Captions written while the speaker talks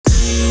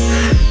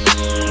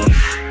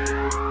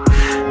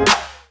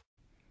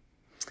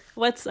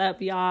What's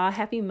up, y'all?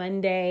 Happy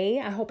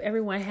Monday. I hope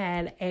everyone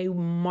had a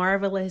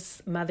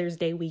marvelous Mother's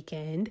Day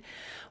weekend.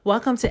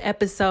 Welcome to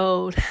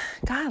episode,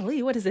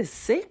 golly, what is this,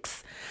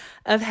 6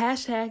 of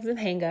Hashtags and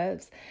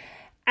Hangups.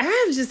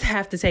 I just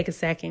have to take a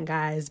second,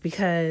 guys,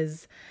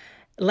 because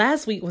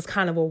last week was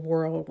kind of a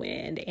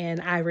whirlwind,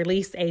 and I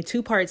released a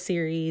 2-part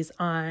series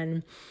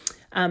on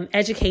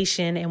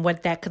education and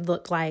what that could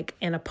look like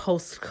in a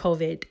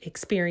post-COVID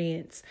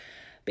experience.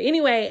 But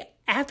anyway,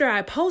 after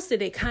I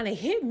posted, it kind of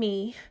hit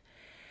me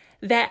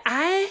that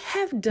I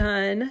have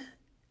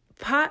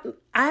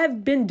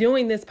been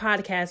doing this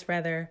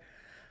podcast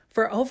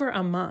for over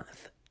a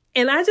month.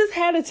 And I just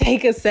had to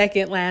take a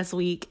second last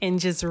week and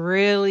just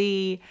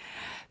really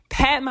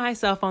pat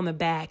myself on the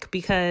back,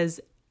 because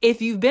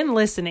if you've been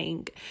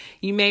listening,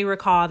 you may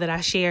recall that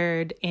I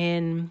shared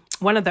in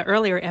one of the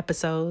earlier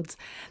episodes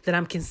that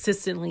I'm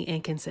consistently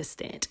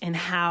inconsistent, and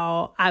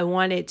how I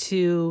wanted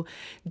to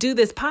do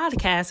this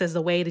podcast as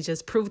a way to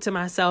just prove to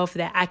myself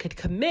that I could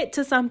commit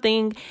to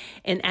something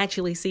and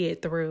actually see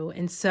it through.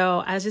 And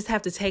so I just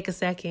have to take a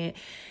second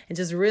and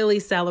just really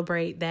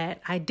celebrate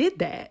that I did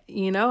that.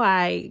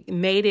 I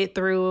made it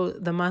through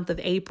the month of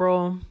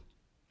April.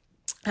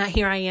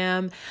 Here I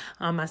am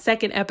on my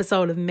second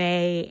episode of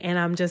May, and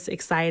I'm just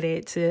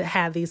excited to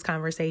have these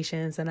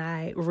conversations. And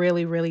I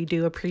really, really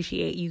do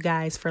appreciate you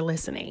guys for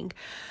listening.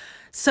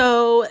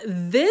 So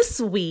this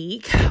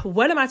week,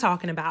 what am I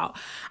talking about?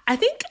 I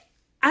think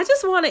I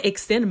just want to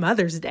extend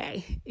Mother's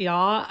Day,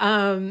 y'all.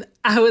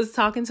 I was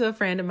talking to a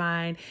friend of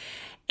mine,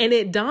 and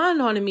it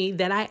dawned on me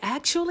that I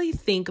actually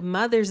think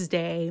Mother's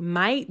Day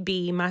might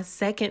be my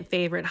second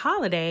favorite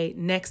holiday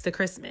next to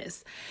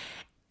Christmas.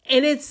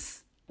 And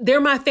they're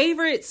my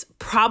favorites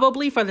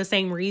probably for the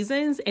same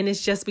reasons. And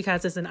it's just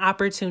because it's an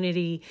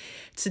opportunity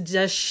to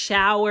just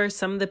shower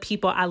some of the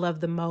people I love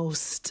the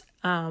most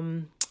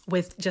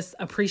with just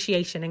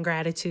appreciation and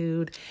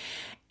gratitude.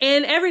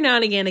 And every now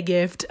and again, a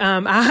gift.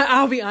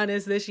 I'll be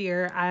honest, this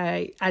year,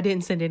 I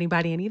didn't send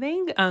anybody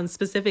anything.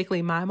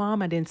 Specifically, my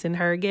mom, I didn't send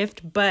her a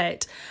gift.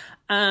 But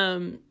I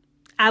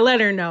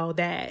let her know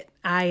that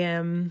I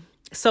am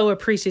so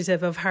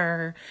appreciative of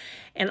her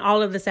and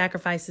all of the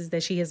sacrifices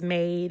that she has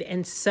made.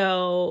 And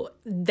so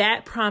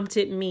that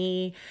prompted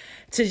me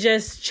to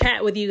just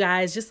chat with you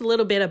guys just a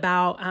little bit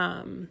about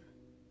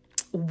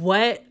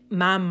what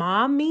my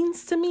mom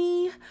means to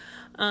me,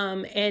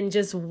 and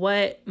just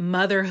what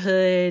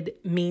motherhood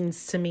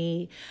means to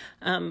me,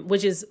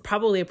 which is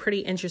probably a pretty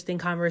interesting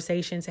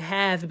conversation to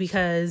have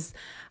because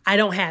I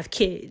don't have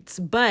kids.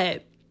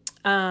 But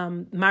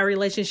my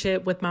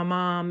relationship with my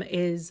mom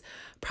is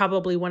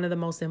probably one of the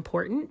most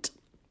important.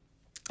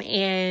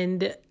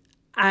 And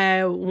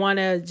I want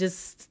to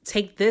just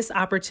take this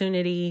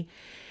opportunity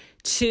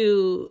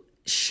to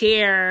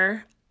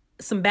share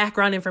some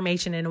background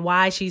information and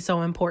why she's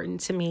so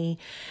important to me.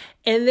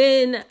 And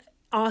then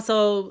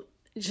also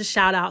just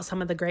shout out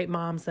some of the great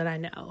moms that I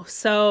know.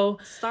 So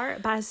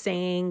start by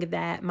saying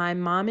that my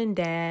mom and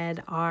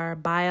dad are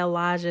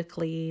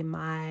biologically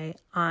my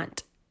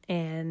aunt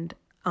and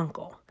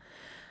uncle.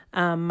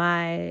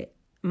 My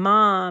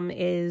mom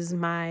is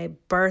my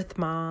birth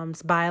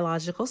mom's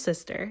biological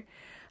sister.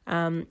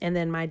 And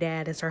then my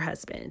dad is her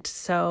husband.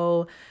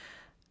 So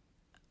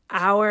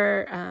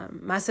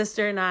my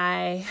sister and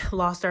I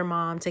lost our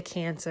mom to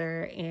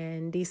cancer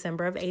in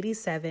December of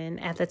 1987.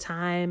 At the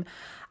time,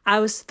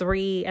 I was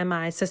 3 and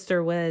my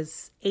sister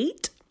was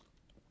 8.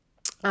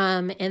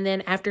 And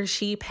then after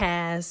she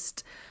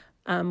passed,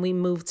 we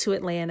moved to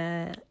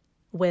Atlanta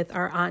with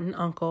our aunt and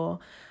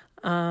uncle,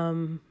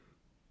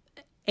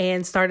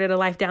 and started a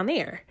life down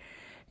there.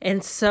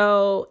 And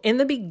so in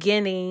the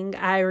beginning,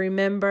 I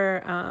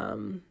remember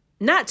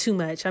not too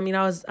much. I mean,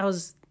 I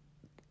was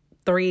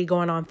 3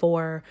 going on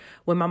 4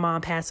 when my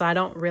mom passed, so I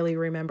don't really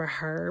remember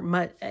her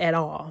much at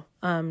all.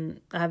 I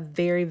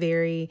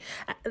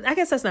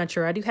guess that's not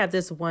true. I do have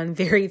this one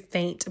very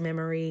faint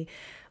memory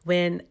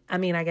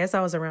I guess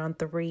I was around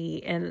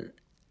 3, and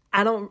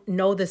I don't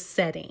know the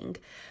setting,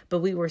 but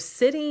we were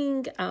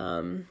sitting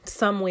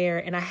somewhere,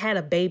 and I had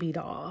a baby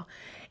doll.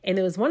 And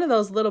it was one of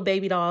those little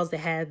baby dolls that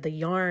had the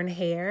yarn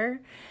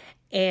hair.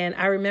 And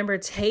I remember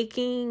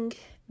taking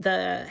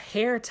the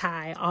hair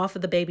tie off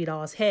of the baby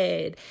doll's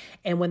head.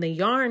 And when the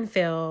yarn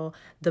fell,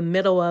 the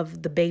middle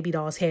of the baby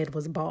doll's head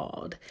was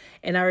bald.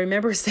 And I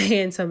remember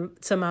saying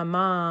to my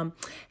mom,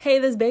 hey,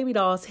 this baby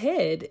doll's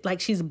head,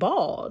 like, she's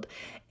bald.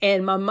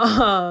 And my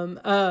mom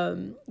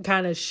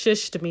kind of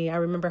shushed me. I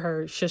remember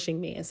her shushing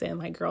me and saying,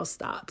 like, girl,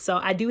 stop. So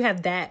I do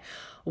have that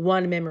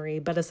one memory.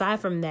 But aside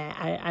from that,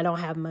 I don't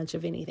have much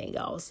of anything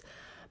else.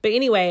 But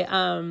anyway,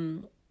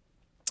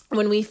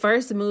 when we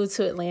first moved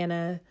to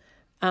Atlanta,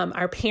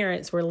 our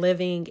parents were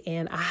living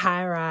in a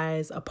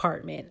high-rise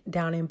apartment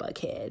down in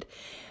Buckhead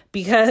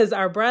because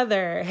our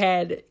brother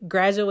had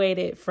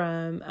graduated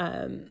from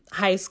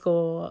high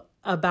school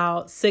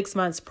about 6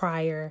 months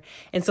prior.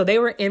 And so they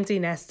were empty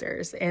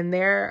nesters, and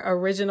their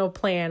original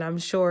plan, I'm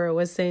sure,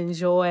 was to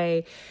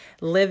enjoy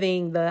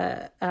living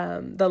the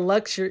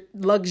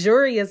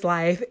luxurious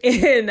life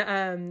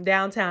in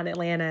downtown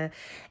Atlanta,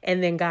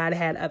 and then God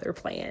had other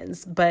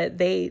plans. But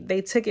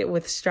they took it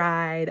with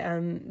stride.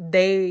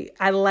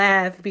 I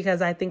laugh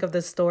because I think of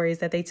the stories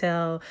that they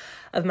tell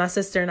of my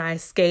sister and I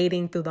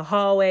skating through the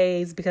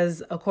hallways,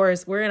 because of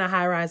course we're in a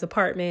high-rise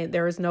apartment.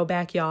 There was no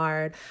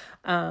backyard.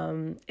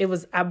 It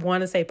was, I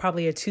want to say,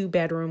 probably a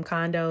 2-bedroom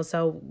condo,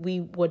 so we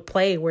would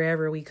play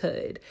wherever we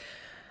could.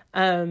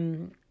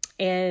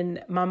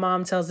 And my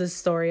mom tells this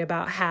story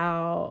about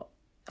how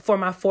for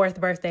my 4th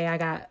birthday I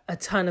got a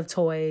ton of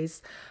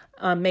toys.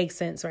 Makes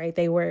sense, right?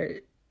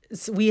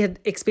 We had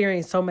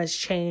experienced so much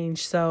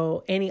change,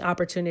 so any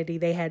opportunity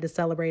they had to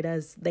celebrate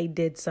us, they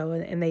did so,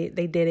 and they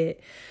did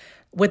it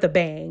with a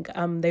bang.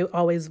 They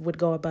always would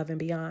go above and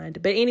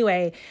beyond. But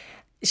anyway,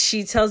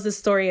 she tells the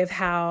story of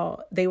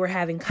how they were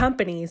having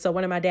company. So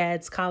one of my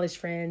dad's college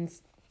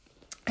friends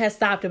had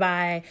stopped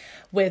by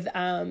with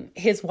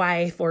his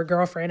wife or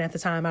girlfriend at the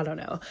time, I don't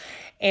know.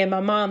 And my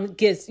mom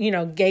gave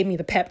me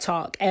the pep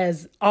talk,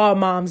 as all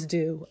moms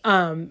do,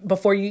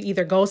 before you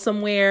either go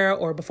somewhere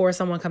or before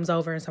someone comes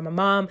over. And so my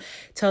mom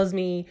tells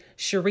me,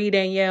 Cherie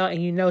Danielle,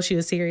 and she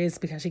was serious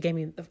because she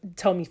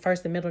told me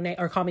first and middle name,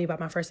 or called me by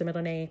my first and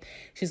middle name.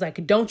 She's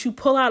like, don't you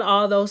pull out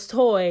all those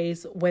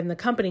toys when the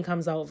company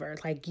comes over.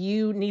 Like,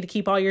 you need to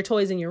keep all your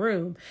toys in your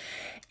room.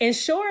 And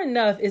sure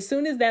enough, as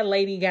soon as that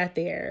lady got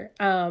there,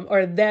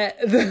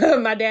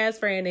 my dad's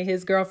friend and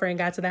his girlfriend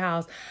got to the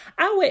house,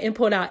 I went and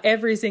pulled out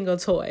every single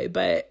toy.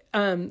 But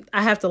I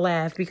have to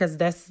laugh because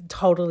that's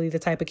totally the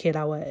type of kid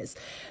I was.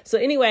 So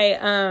anyway,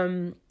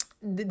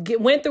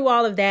 went through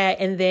all of that,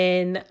 and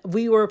then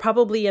we were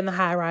probably in the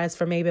high rise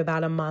for maybe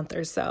about a month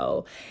or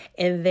so.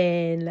 And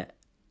then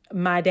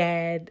my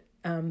dad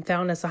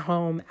found us a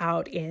home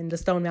out in the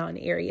Stone Mountain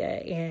area.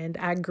 And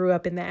I grew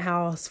up in that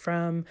house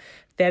from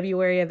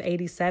February of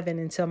 87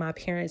 until my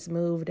parents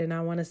moved, and I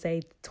want to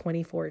say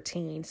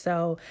 2014.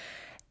 So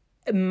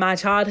my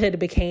childhood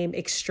became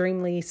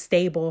extremely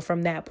stable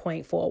from that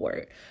point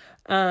forward.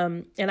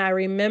 And I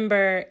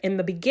remember in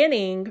the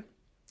beginning,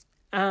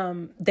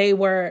 they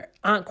were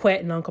Aunt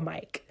Quet and Uncle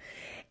Mike.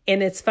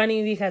 And it's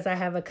funny because I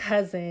have a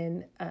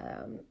cousin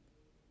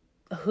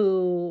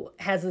who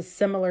has a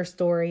similar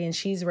story, and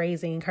she's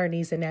raising her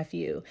niece and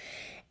nephew.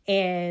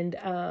 And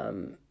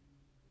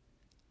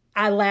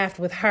I laughed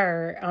with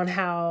her on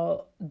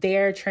how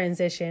their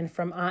transition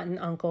from aunt and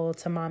uncle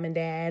to mom and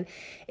dad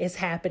is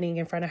happening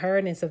in front of her.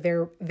 And it's a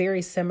very,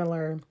 very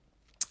similar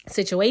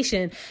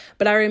situation.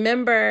 But I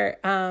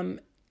remember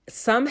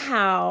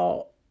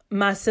somehow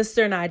my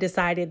sister and I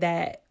decided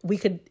that we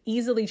could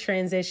easily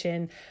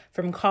transition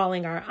from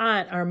calling our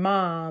aunt our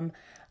mom.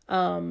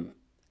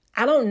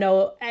 I don't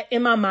know.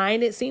 In my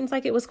mind, it seems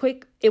like it was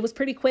quick. It was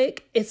pretty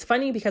quick. It's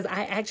funny because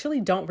I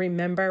actually don't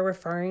remember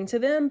referring to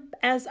them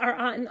as our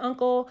aunt and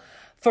uncle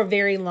for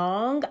very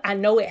long. I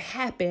know it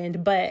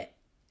happened, but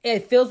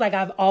it feels like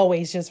I've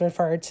always just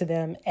referred to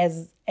them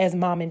as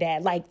mom and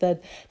dad. Like the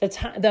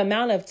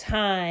amount of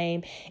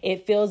time,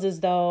 it feels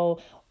as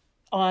though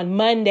on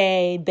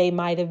Monday, they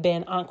might have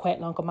been Aunt Quet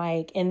and Uncle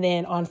Mike, and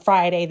then on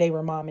Friday, they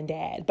were mom and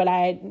dad. But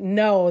I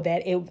know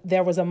that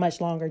there was a much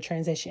longer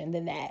transition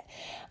than that.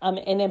 And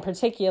in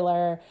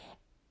particular,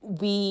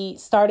 we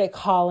started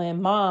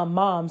calling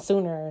mom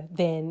sooner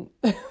than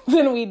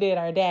we did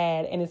our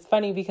dad. And it's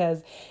funny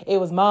because it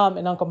was mom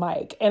and Uncle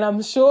Mike. And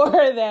I'm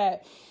sure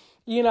that,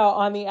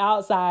 on the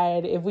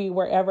outside, if we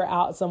were ever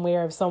out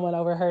somewhere, if someone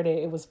overheard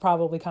it, it was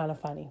probably kind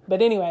of funny.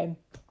 But anyway,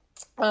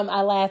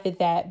 I laugh at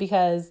that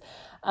because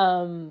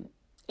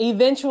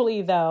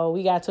eventually, though,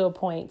 we got to a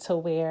point to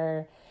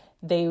where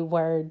they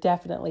were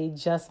definitely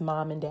just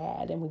mom and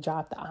dad, and we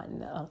dropped the aunt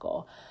and the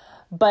uncle.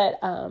 But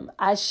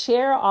I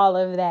share all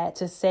of that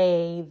to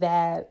say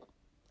that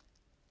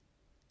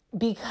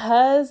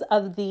because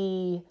of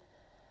the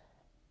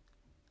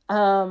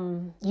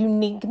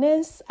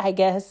uniqueness, I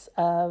guess,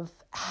 of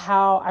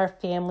how our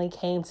family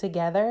came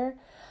together,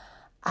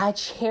 I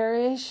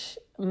cherish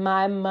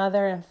my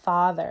mother and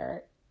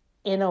father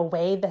in a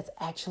way that's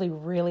actually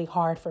really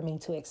hard for me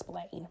to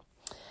explain.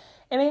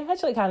 And it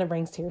actually kind of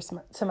brings tears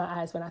to my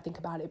eyes when I think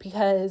about it,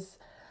 because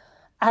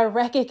I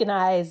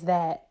recognize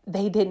that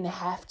they didn't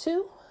have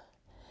to.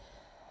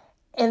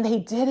 And they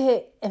did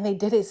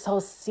it so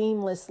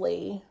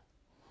seamlessly.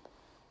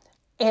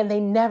 And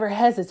they never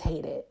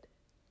hesitated.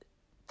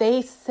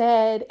 They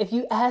said, if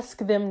you ask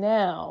them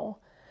now,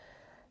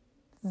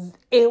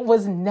 it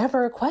was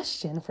never a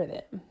question for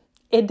them.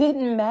 It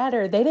didn't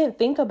matter. They didn't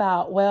think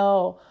about,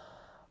 well,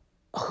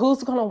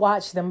 who's going to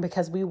watch them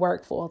because we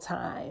work full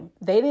time.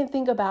 They didn't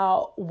think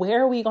about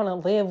where are we going to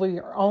live.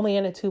 We're only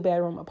in a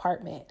 2-bedroom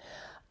apartment.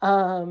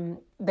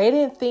 They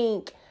didn't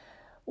think,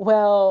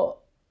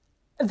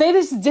 they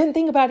just didn't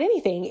think about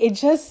anything.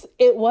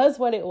 It was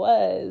what it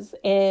was.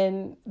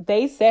 And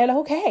they said,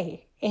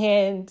 okay.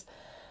 And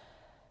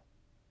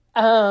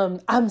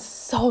I'm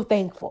so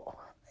thankful.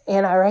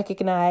 And I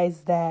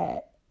recognize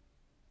that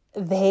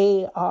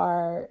they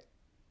are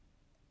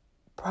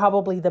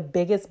probably the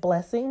biggest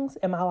blessings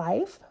in my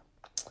life.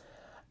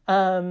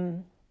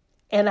 And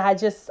And I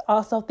just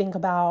also think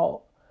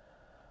about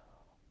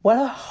what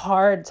a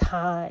hard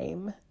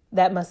time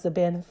that must have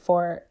been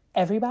for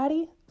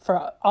everybody,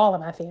 for all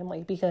of my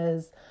family,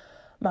 because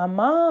my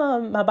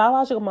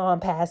biological mom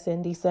passed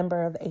in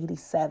December of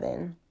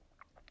 87.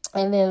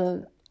 And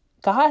then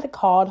God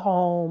called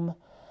home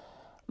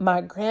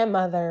my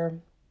grandmother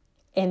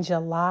in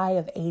July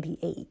of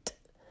 88.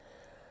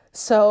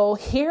 So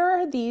here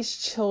are these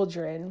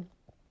children,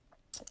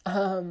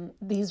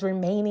 these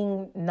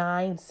remaining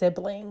 9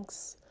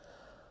 siblings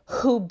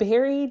who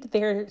buried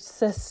their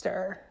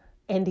sister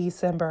in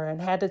December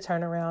and had to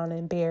turn around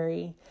and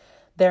bury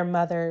their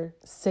mother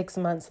 6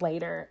 months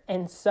later.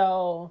 And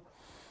so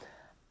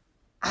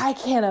I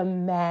can't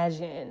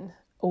imagine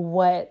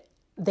what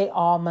they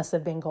all must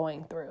have been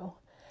going through.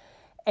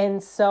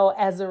 And so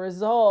as a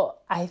result,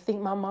 I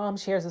think my mom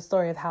shares a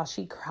story of how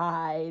she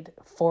cried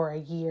for a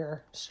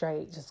year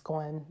straight, just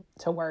going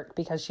to work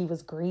because she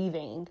was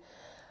grieving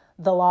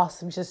the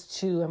loss of just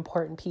 2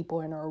 important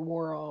people in her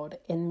world.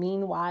 And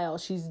meanwhile,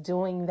 she's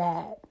doing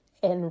that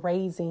and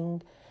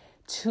raising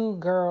 2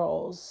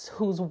 girls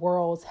whose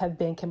worlds have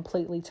been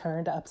completely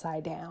turned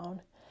upside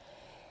down.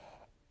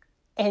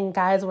 And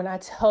guys, when I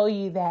tell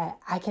you that,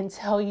 I can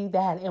tell you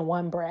that in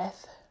one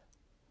breath.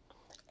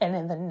 And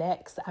in the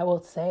next, I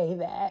will say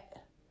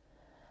that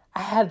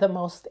I had the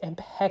most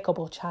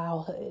impeccable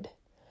childhood.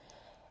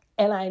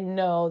 And I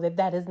know that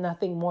that is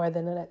nothing more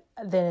than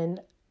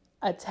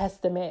a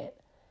testament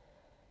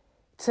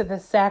to the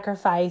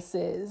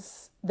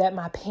sacrifices that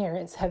my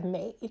parents have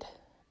made.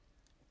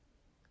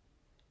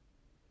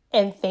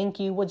 And thank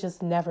you will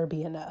just never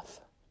be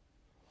enough.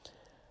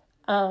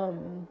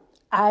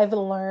 I've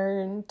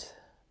learned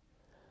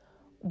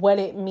what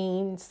it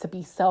means to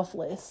be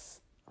selfless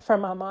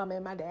from my mom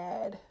and my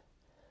dad.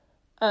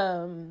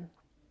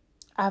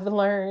 I've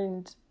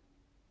learned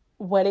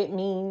what it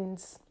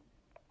means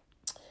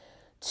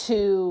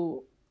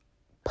to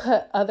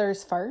put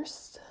others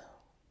first,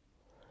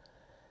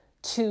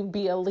 to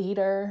be a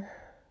leader,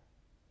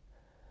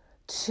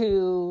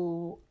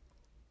 to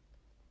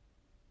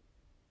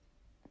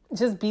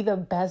just be the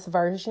best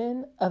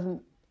version of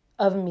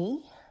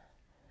me.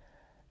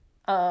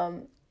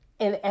 And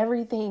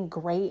everything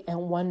great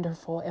and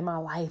wonderful in my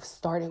life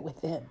started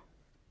with them.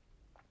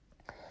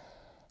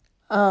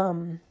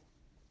 And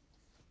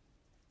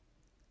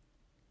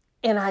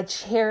I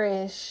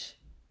cherish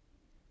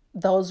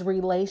those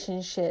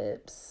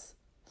relationships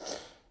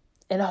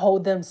and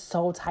hold them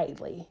so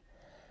tightly.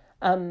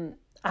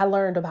 I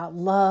learned about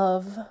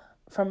love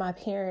from my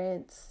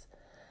parents.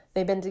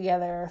 They've been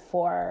together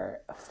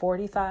for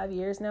 45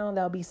 years now.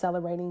 They'll be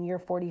celebrating year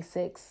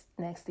 46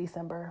 next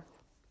December.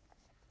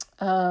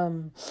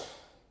 And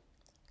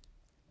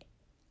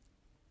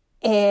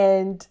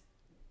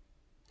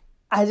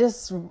I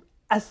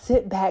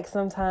sit back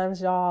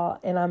sometimes, y'all,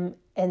 and I'm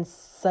in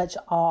such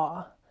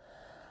awe.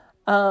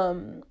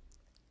 And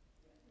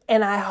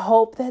I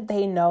hope that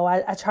they know,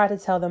 I try to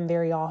tell them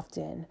very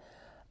often,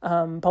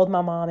 both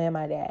my mom and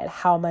my dad,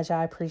 how much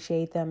I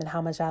appreciate them and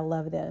how much I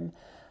love them.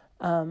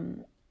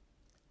 But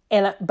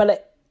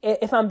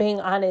if I'm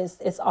being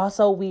honest, it's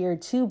also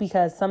weird too,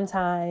 because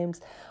sometimes,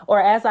 or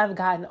as I've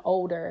gotten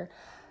older,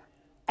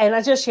 and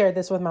I just shared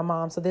this with my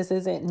mom, so this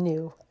isn't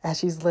new as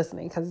she's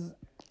listening, because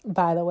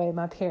by the way,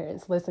 my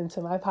parents listen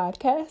to my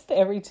podcast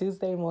every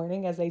Tuesday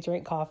morning as they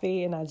drink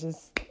coffee, and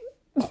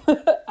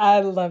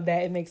I love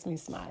that. It makes me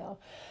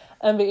smile.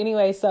 But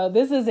anyway, so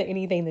this isn't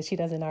anything that she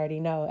doesn't already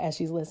know as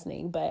she's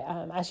listening, but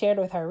I shared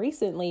with my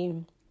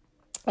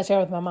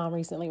mom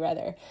recently,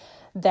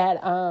 that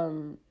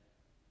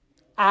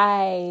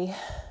as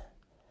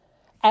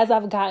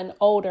I've gotten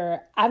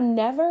older, I've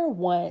never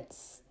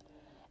once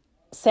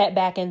sat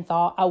back and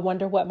thought, I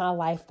wonder what my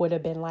life would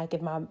have been like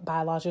if my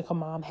biological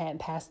mom hadn't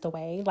passed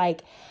away.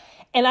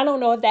 And I don't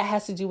know if that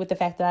has to do with the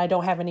fact that I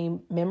don't have any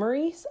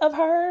memories of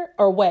her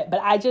or what,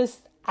 but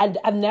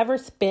I've never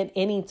spent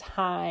any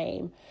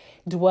time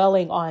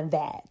dwelling on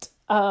that.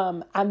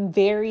 I'm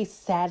very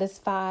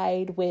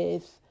satisfied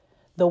with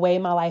the way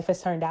my life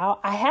has turned out.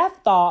 I have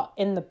thought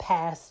in the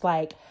past,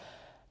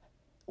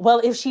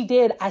 well, if she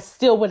did, I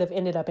still would have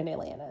ended up in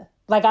Atlanta.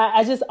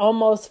 I just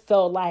almost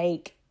felt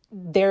like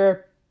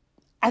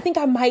I think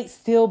I might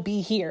still be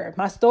here.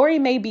 My story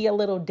may be a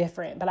little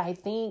different, but I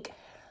think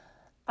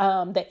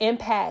the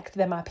impact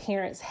that my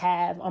parents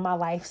have on my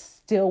life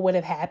still would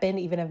have happened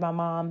even if my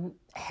mom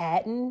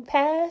hadn't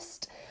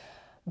passed,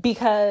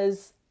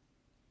 because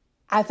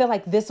I feel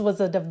like this was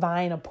a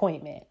divine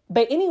appointment.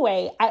 But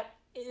anyway,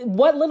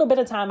 what little bit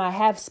of time I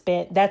have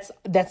spent, that's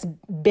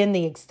been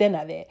the extent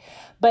of it.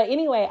 But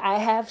anyway, I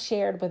have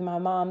shared with my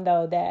mom,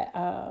 though, that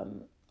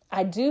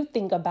I do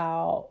think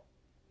about,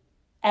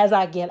 as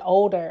I get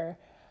older,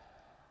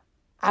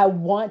 I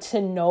want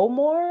to know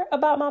more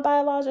about my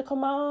biological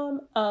mom.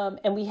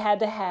 And we had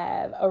to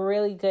have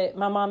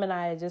my mom and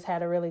I just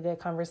had a really good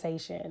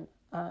conversation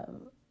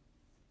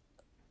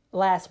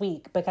last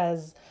week,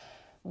 because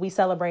we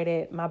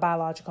celebrated my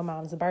biological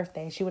mom's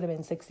birthday. She would have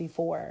been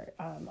 64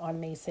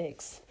 on May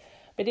 6th.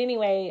 But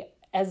anyway,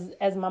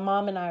 as my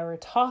mom and I were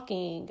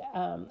talking,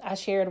 I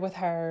shared with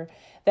her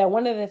that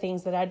one of the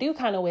things that I do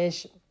kind of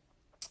wish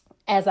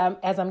as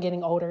I'm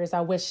getting older is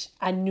I wish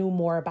I knew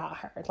more about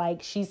her.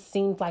 Like, she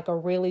seemed like a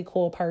really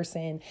cool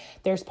person.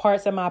 There's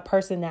parts of my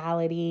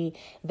personality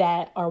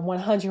that are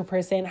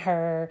 100%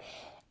 her.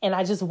 And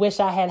I just wish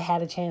I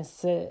had a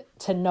chance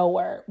to know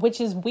her,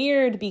 which is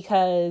weird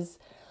because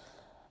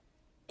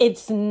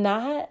it's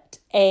not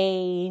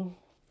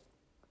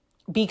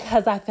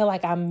because I feel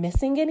like I'm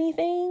missing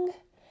anything.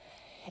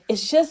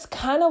 It's just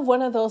kind of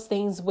one of those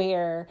things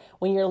where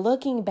when you're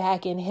looking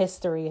back in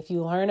history, if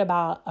you learn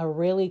about a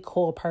really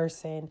cool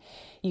person,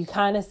 you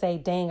kind of say,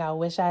 dang, I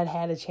wish I'd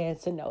had a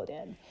chance to know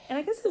them. And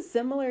I guess it's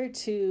similar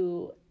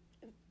to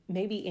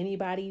maybe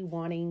anybody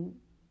wanting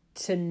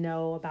to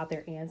know about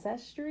their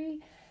ancestry.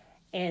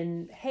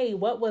 And hey,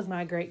 what was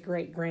my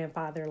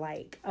great-great-grandfather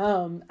like?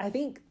 I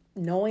think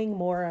knowing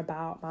more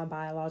about my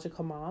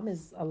biological mom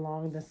is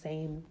along the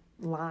same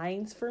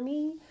lines for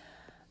me.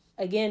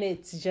 Again,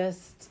 it's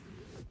just,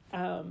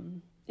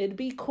 it'd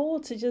be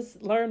cool to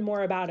just learn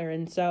more about her.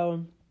 And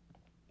so,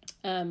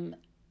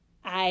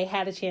 I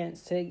had a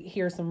chance to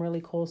hear some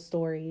really cool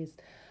stories,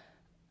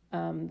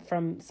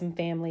 from some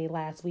family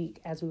last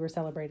week as we were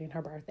celebrating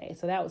her birthday.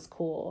 So that was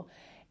cool.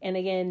 And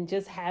again,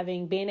 just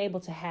being able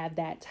to have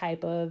that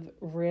type of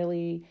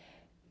really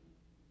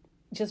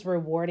just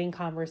rewarding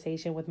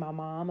conversation with my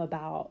mom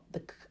about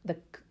the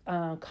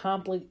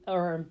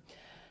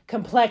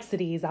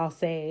complexities, I'll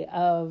say,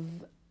 of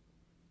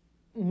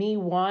me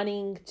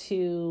wanting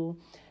to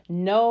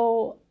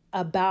know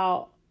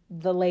about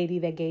the lady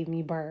that gave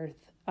me birth,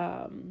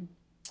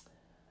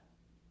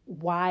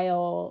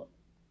 while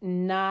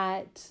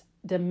not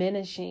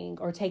diminishing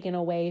or taking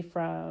away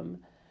from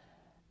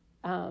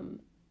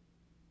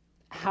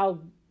how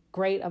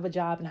great of a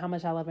job and how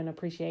much I love and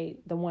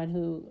appreciate the one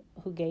who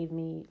gave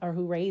me or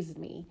who raised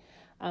me.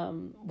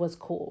 Was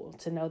cool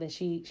to know that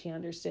she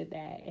understood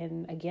that.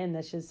 And again,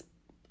 that's just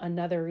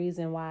another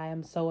reason why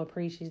I'm so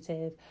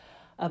appreciative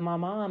of my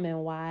mom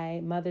and why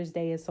Mother's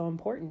Day is so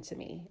important to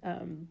me.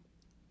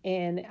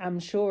 And I'm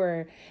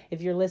sure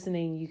if you're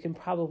listening, you can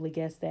probably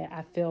guess that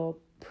I feel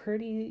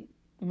pretty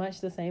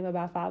much the same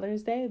about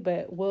Father's Day,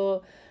 but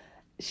we'll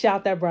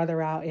shout that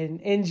brother out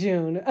in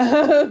June.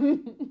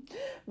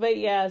 But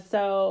yeah,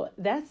 so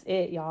that's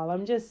it, y'all.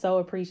 I'm just so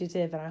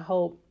appreciative, and I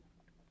hope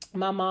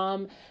my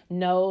mom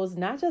knows,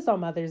 not just on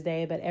Mother's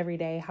Day, but every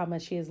day, how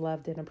much she is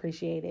loved and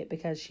appreciated,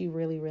 because she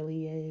really,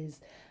 really is.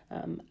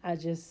 I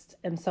just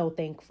am so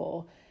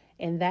thankful.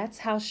 And that's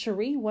how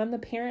Cherie won the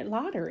parent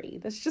lottery.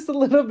 That's just a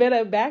little bit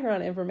of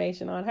background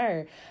information on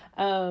her.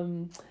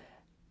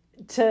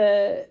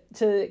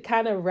 To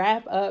kind of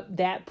wrap up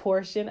that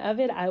portion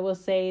of it, I will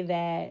say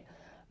that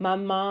my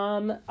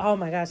mom, oh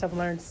my gosh, I've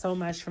learned so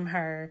much from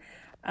her.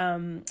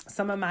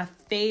 Some of my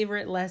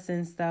favorite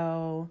lessons,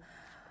 though,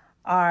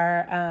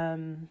 are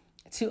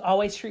to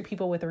always treat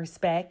people with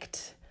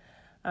respect.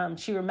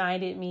 She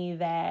reminded me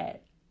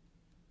that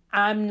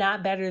I'm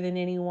not better than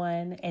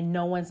anyone and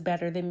no one's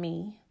better than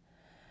me.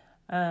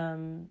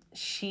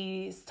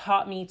 She's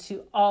taught me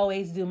to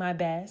always do my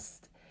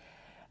best.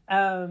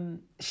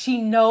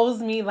 She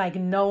knows me like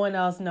no one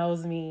else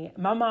knows me.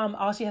 My mom,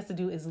 all she has to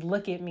do is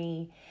look at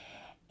me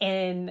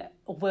and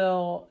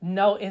will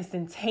know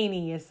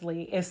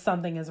instantaneously if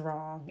something is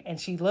wrong. And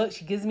she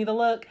gives me the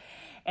look,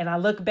 and I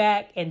look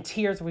back and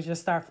tears will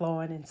just start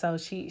flowing. And so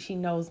she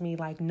knows me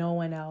like no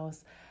one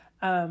else.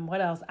 What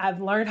else?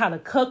 I've learned how to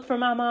cook for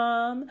my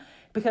mom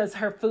because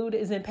her food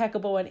is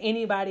impeccable, and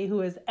anybody who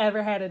has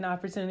ever had an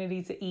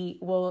opportunity to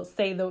eat will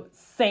say the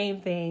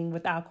same thing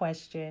without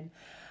question.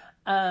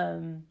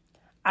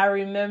 I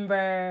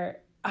remember,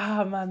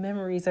 my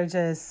memories are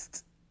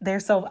just,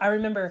 I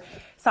remember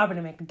stopping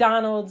at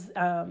McDonald's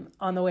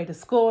on the way to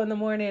school in the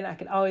morning. I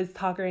could always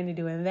talk her into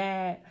doing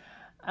that.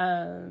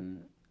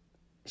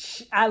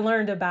 I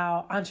learned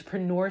about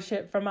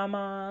entrepreneurship from my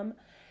mom.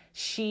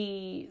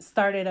 She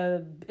started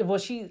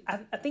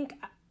I think,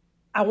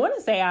 I want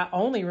to say I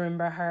only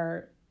remember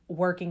her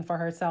working for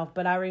herself,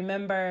 but I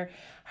remember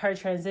her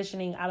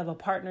transitioning out of a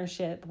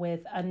partnership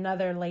with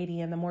another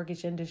lady in the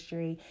mortgage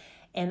industry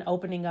and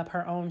opening up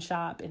her own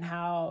shop, and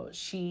how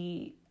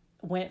she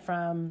went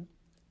from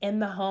in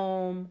the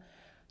home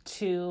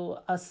to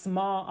a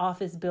small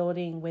office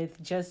building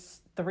with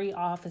just 3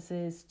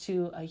 offices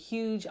to a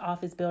huge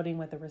office building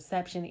with a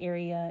reception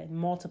area and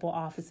multiple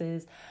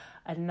offices,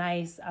 a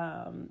nice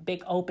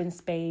big open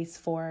space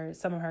for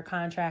some of her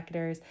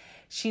contractors.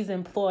 She's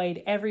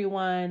employed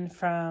everyone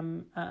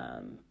from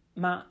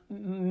my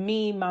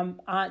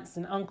aunts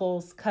and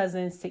uncles,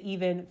 cousins, to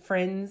even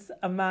friends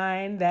of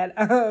mine that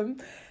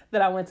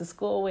I went to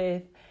school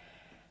with.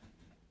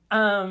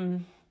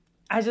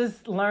 I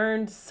just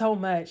learned so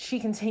much. She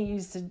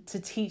continues to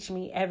teach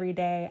me every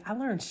day. I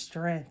learned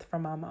strength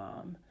from my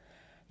mom.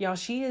 Y'all,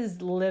 she is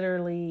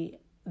literally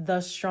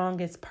the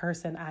strongest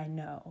person I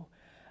know.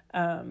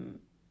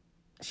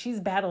 She's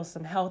battled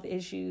some health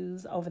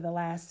issues over the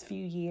last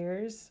few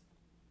years,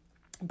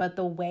 but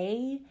the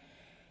way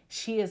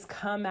she has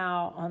come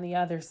out on the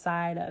other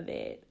side of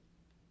it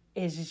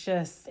is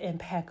just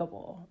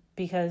impeccable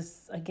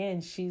because,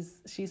 again,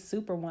 she's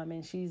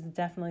Superwoman. She's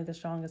definitely the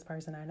strongest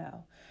person I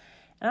know.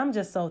 And I'm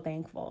just so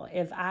thankful.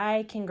 If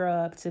I can grow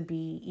up to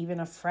be even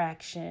a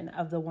fraction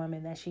of the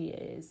woman that she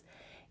is,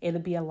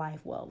 it'll be a life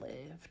well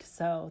lived.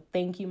 So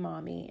thank you,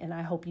 Mommy. And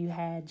I hope you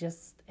had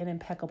just an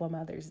impeccable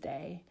Mother's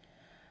Day.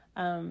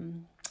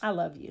 I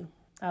love you.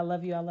 I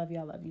love you. I love you.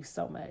 I love you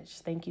so much.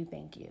 Thank you.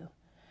 Thank you.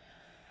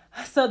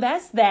 So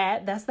that's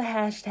that. That's the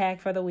hashtag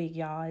for the week,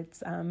 y'all.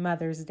 It's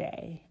Mother's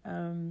Day.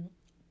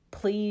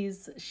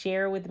 Please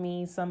share with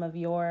me some of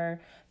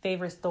your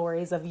favorite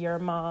stories of your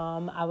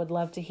mom. I would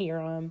love to hear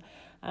them.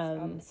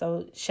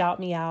 So shout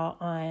me out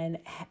on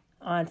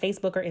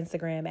Facebook or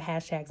Instagram at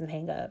hashtags and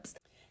hangups.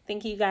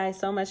 Thank you guys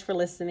so much for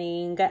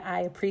listening.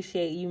 I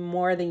appreciate you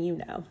more than you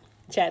know.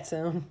 Chat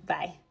soon.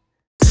 Bye.